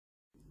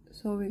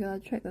So we gotta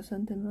check the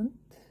sentiment.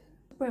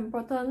 Super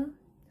important.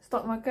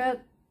 Stock market,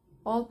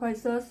 all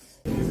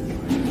prices.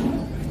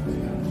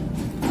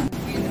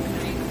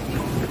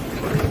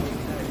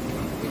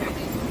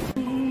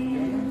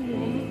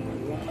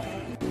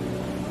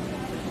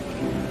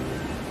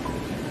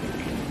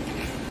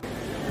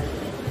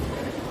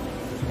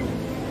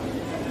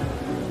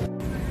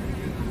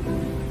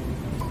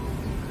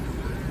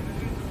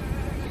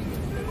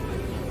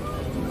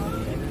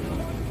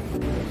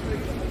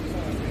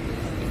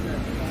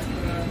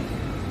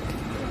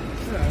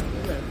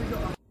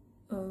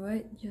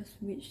 Alright, just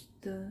reached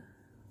the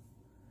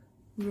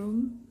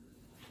room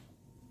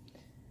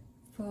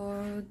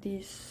for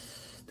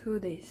these 2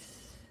 days.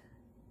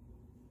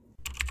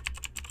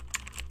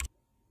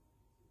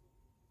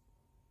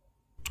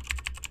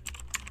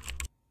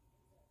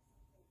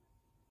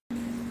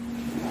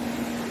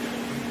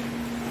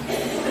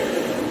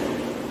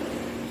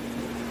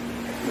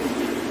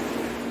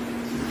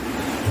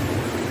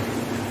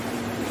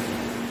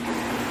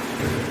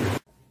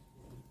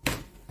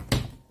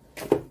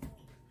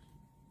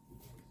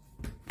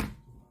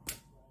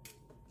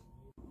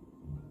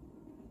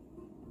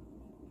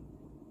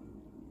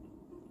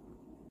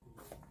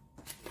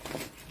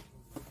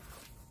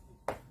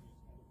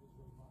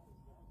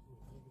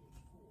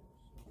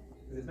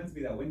 It's meant to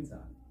be that winter,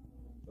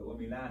 but when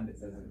we land it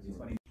says it's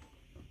 20.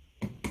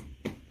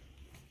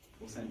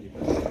 We'll send you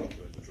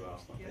the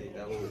draft.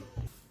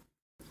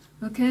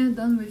 Okay,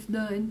 done with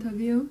the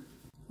interview.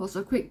 It was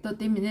a quick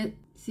 30-minute.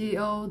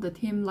 CEO, the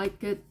team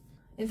liked it.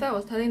 In fact, I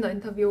was telling the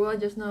interviewer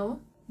just now,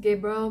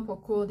 Gabriel,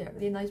 Poku, they're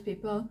really nice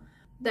people,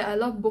 that I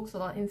love books a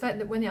lot. In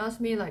fact, when they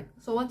asked me like,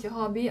 so what's your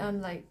hobby?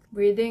 I'm like,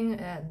 reading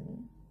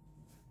and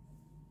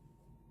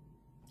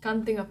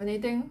can't think of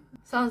anything.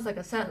 Sounds like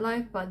a sad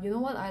life, but you know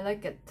what? I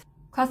like it.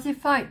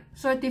 Classified,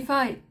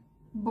 certified,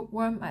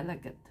 bookworm, I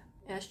like it.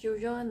 As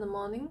usual in the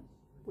morning,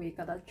 we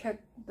gotta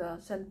check the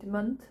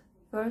sentiment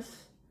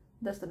first.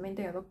 That's the main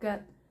thing I look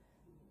at.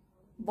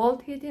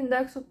 Volatility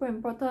index, super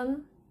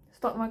important.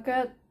 Stock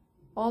market,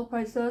 all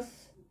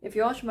prices. If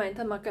you watch my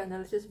inter-market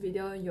analysis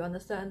video, you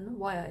understand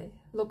why I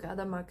look at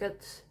other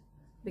markets.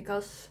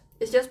 Because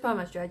it's just part of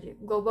my strategy.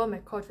 Global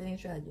macro trading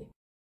strategy.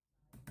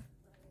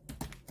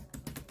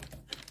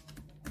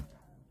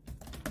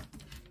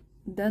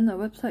 Then a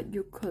website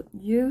you could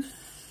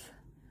use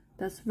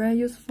that's very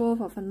useful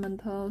for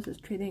fundamentals is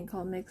Trading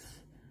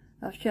Economics.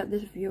 I've shared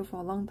this with you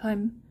for a long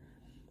time.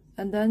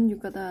 And then you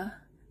gotta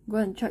go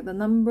and check the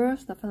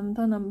numbers, the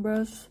fundamental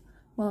numbers.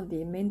 One of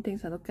the main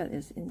things I look at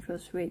is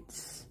interest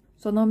rates.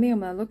 So normally I'm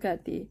gonna look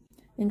at the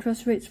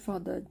interest rates for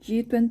the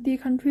G20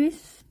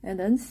 countries and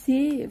then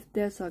see if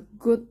there's a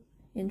good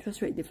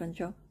interest rate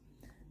differential.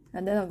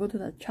 And then I'll go to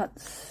the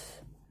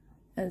charts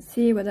and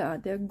see whether are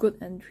there good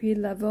entry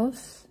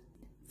levels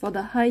for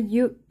the high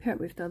yield paired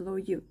with the low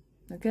yield.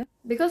 Okay?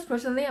 Because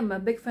personally I'm a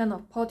big fan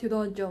of Paul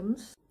Tudor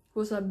Jones,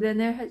 who's a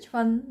billionaire hedge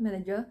fund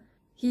manager.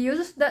 He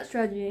uses that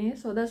strategy,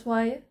 so that's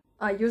why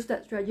I use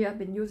that strategy. I've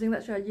been using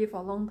that strategy for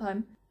a long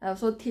time. I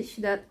also teach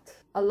that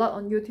a lot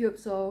on YouTube,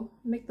 so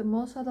make the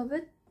most out of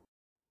it.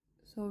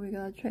 So we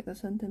gotta check the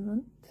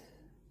sentiment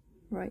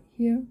right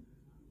here.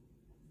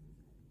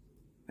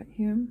 Right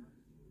here.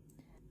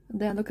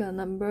 Then look at the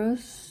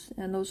numbers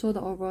and also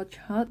the overall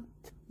chart.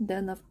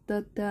 Then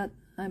after that,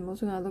 I'm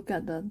also gonna look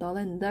at the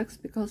dollar index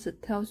because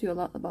it tells you a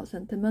lot about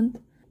sentiment.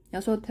 It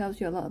also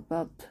tells you a lot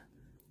about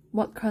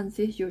what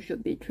currencies you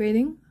should be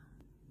trading,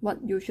 what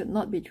you should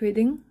not be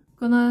trading.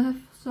 Gonna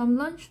have some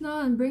lunch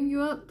now and bring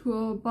you out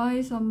to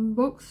buy some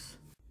books.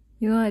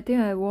 You know, I think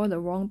I wore the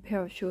wrong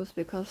pair of shoes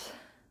because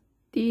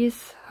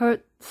these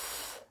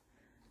hurts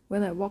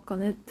when I walk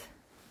on it.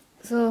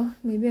 So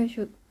maybe I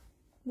should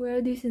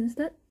wear these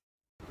instead.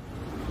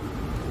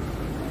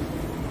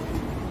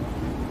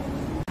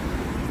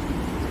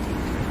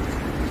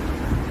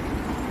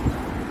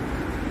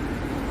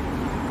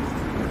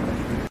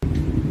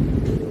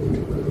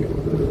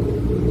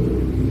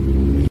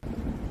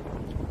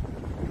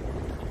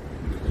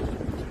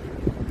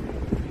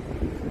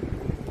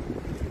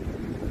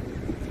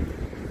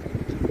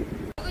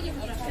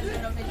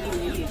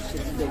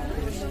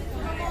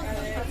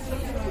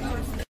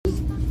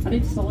 And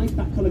inside,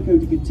 that colour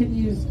coding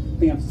continues.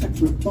 They have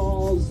separate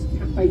bars,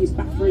 cafes,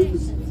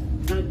 bathrooms,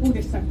 and all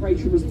this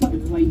separation was put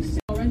in place.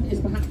 Our end is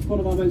perhaps one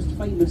of our most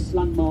famous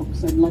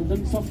landmarks in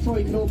London, so I'm sure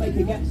you can all make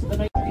a guess at the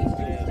name of these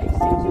students stay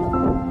seated.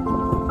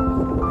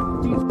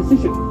 Do the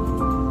decision.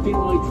 Do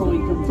I try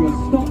and come to a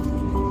stop,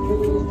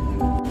 or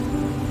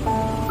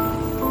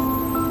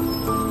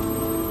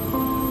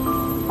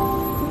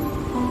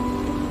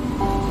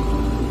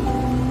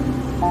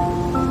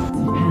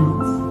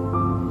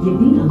you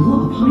need a lot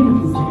of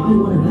pineapples to buy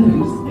one of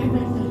those.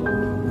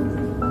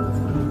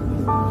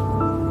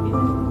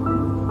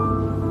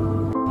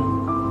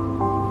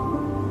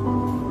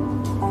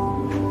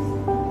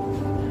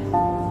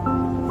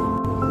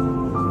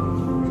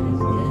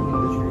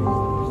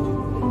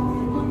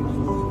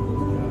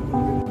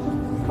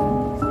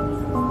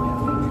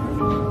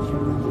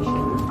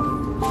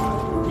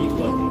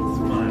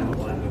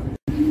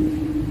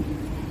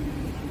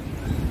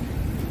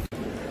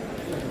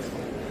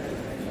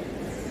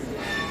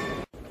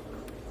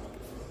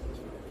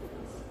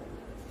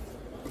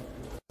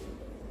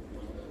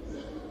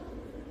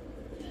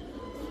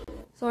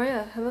 Sorry,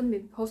 I haven't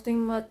been posting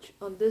much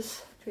on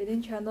this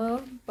trading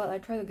channel, but I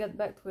try to get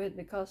back to it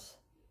because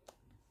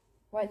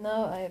right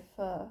now I have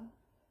a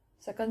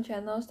second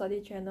channel, study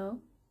channel,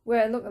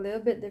 where I look a little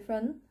bit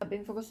different. I've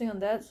been focusing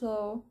on that,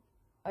 so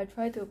I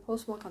try to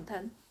post more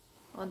content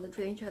on the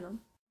trading channel.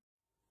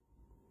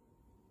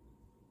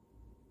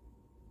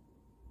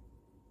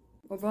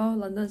 Overall,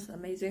 London is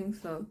amazing,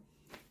 so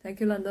thank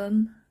you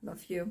London,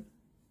 love you.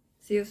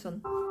 See you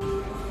soon.